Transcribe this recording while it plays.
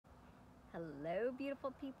Hello,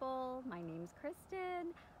 beautiful people. My name's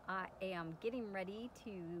Kristen. I am getting ready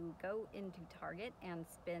to go into Target and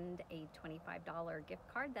spend a $25 gift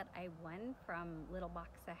card that I won from Little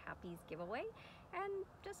Box of Happy's giveaway and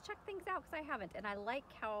just check things out because I haven't. And I like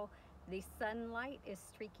how the sunlight is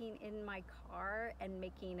streaking in my car and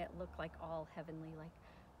making it look like all heavenly, like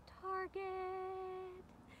Target.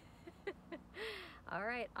 All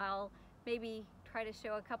right, I'll maybe try to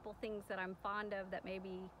show a couple things that I'm fond of that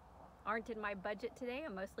maybe aren't in my budget today.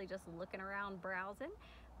 I'm mostly just looking around, browsing.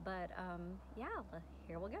 But yeah,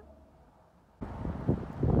 here we go.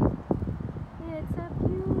 It's a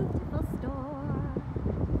beautiful store.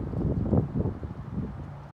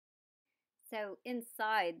 So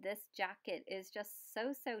inside, this jacket is just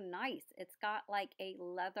so nice. It's got like a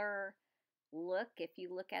leather look if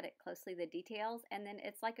you look at it closely, the details, and then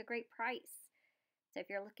it's like a great price. So if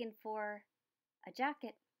you're looking for a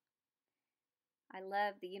jacket, I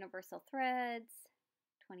love the universal threads,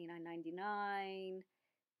 $29.99.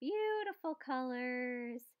 Beautiful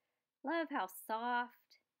colors. Love how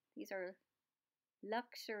soft. These are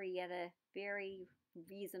luxury at a very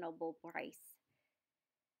reasonable price.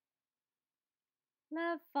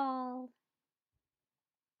 Love fall.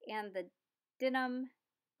 And the denim,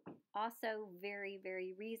 also very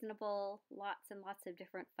reasonable. Lots and lots of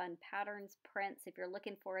different fun patterns, prints. If you're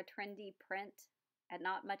looking for a trendy print at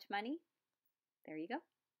not much money, there you go.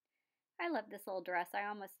 I love this little dress. I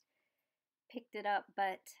almost picked it up,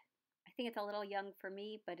 but I think it's a little young for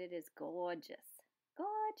me, but it is gorgeous.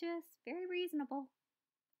 Gorgeous, very reasonable.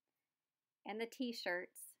 And the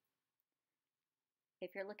t-shirts.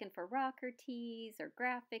 If you're looking for rocker tees or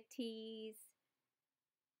graphic tees,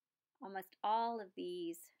 almost all of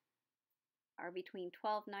these are between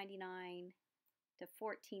 $12.99 to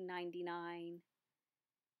 $14.99.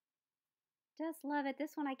 Just love it.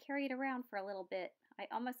 This one I carried around for a little bit. I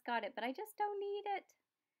almost got it, but I just don't need it.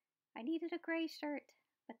 I needed a gray shirt,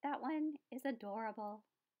 but that one is adorable.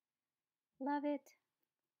 Love it.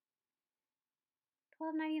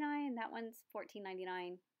 $12.99, that one's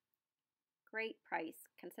 $14.99. Great price,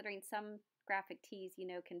 considering some graphic tees, you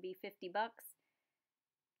know, can be 50 bucks.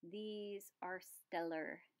 These are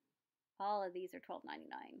stellar. All of these are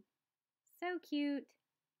 $12.99. So cute.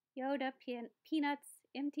 Yoda, Peanuts,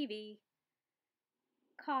 MTV,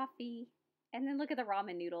 coffee, and then look at the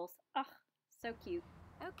ramen noodles. Oh, so cute.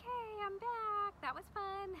 Okay, I'm back. That was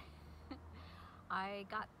fun. I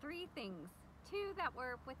got 3 things. 2 that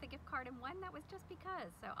were with the gift card and 1 that was just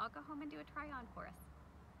because. So I'll go home and do a try on for us.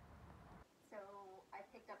 So I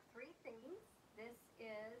picked up 3 things. This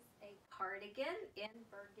is a cardigan in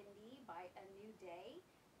burgundy by A New Day.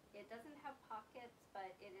 It doesn't have pockets,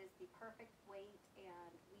 but it is the perfect weight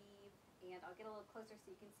and weave. And I'll get a little closer so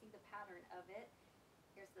you can see the pattern of it.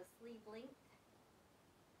 Here's the sleeve length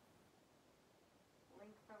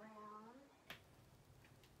around.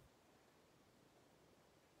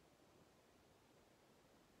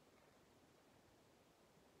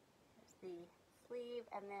 Here's the sleeve,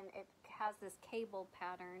 and then it has this cable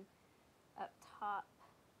pattern up top,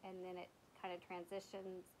 and then it kind of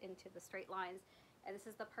transitions into the straight lines. And this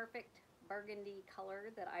is the perfect burgundy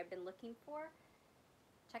color that I've been looking for.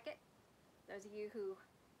 Check it. Those of you who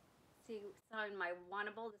saw in my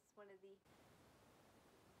wannable, this is one of the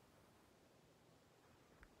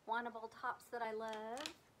wannable tops that I love.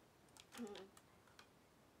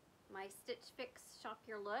 My Stitch Fix Shop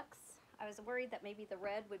Your Looks. I was worried that maybe the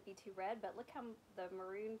red would be too red, but look how the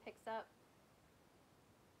maroon picks up.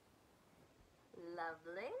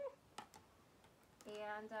 Lovely.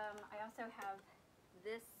 And I also have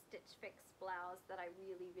this Stitch Fix blouse that I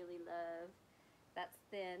really love. That's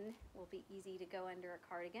thin, will be easy to go under a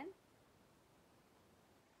cardigan.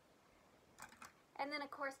 And then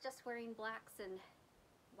of course just wearing blacks and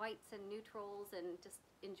whites and neutrals and just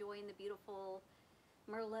enjoying the beautiful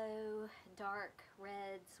Merlot dark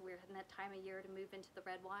reds. We're in that time of year to move into the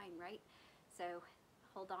red wine, right? So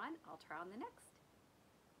hold on, I'll try on the next.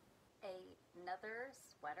 Another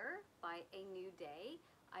sweater by A New Day.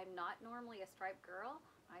 I'm not normally a striped girl.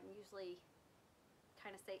 I'm usually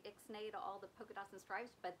kind of say ixnay to all the polka dots and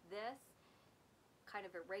stripes, but this kind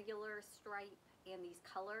of irregular stripe and these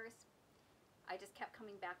colors, I just kept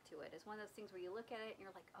coming back to it. It's one of those things where you look at it and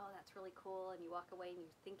you're like, oh, that's really cool, and you walk away and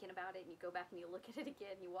you're thinking about it, and you go back and you look at it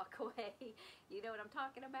again and you walk away. You know what I'm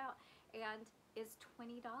talking about? And it's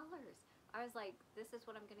 $20. I was like, this is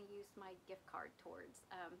what I'm going to use my gift card towards.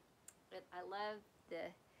 I love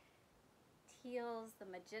the teals, the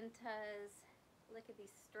magentas. Look at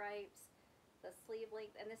these stripes, the sleeve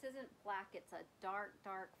length, and this isn't black, it's a dark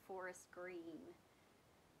forest green.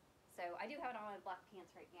 So I do have it on my black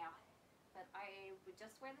pants right now. but I would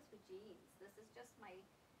just wear this with jeans. This is just my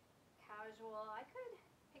casual. I could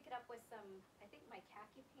pick it up with some, I think my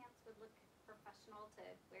khaki pants would look professional to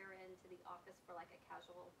wear into the office for like a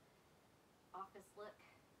casual office look,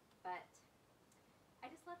 but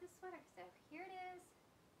I just love this sweater. So here it is.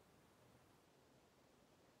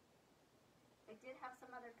 I did have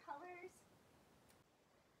some other colors.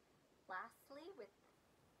 Lastly, with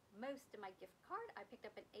most of my gift card, I picked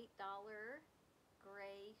up an $8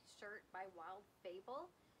 gray shirt by Wild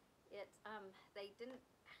Fable. It, they didn't,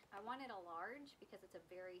 I wanted a large because it's a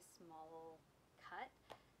very small cut,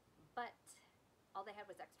 but all they had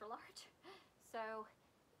was extra large. So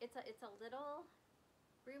it's a little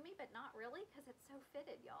roomy, but not really, because it's so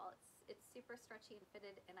fitted, y'all. It's super stretchy and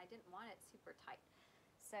fitted, and I didn't want it super tight.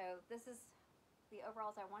 So this is the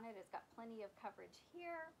overalls I wanted. It's got plenty of coverage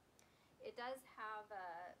here. It does have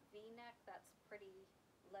a V-neck that's pretty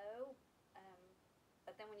low,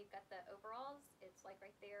 but then when you've got the overalls, it's like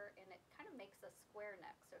right there, and it kind of makes a square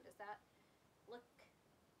neck. So does that look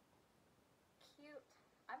cute?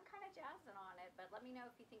 I'm kind of jazzing on it, but let me know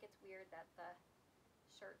if you think it's weird that the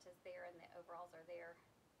shirt is there and the overalls are there.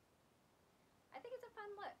 I think it's a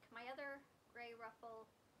fun look. My other gray ruffle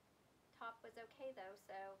top was okay though,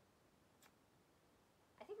 so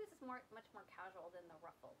I think this is much more casual than the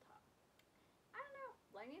ruffle top. I don't know,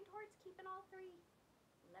 leaning towards keeping all three.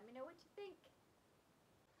 Let me know what you think.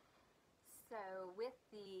 So with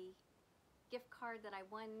the gift card that I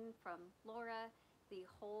won from Laura, the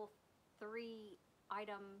whole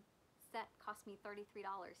 3-item set cost me $33,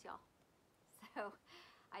 y'all. So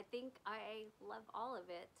I think I love all of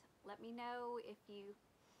it. Let me know if you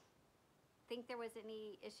think there was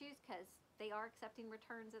any issues, because they are accepting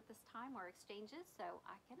returns at this time or exchanges, so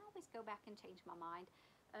I can always go back and change my mind.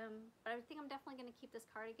 But I think I'm definitely going to keep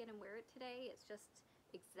this cardigan and wear it today. It's just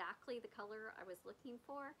exactly the color I was looking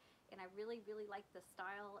for, and I really, really like the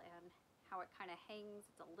style and how it kind of hangs.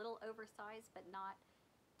 It's a little oversized, but not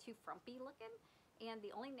too frumpy looking. And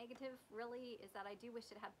the only negative really is that I do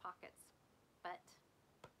wish it had pockets, but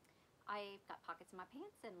I've got pockets in my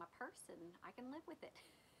pants and my purse, and I can live with it.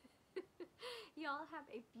 Y'all have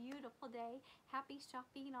a beautiful day. Happy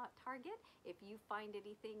shopping at Target. If you find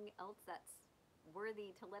anything else that's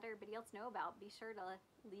worthy to let everybody else know about, be sure to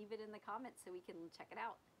leave it in the comments so we can check it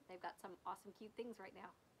out. They've got some awesome cute things right now.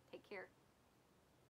 Take care.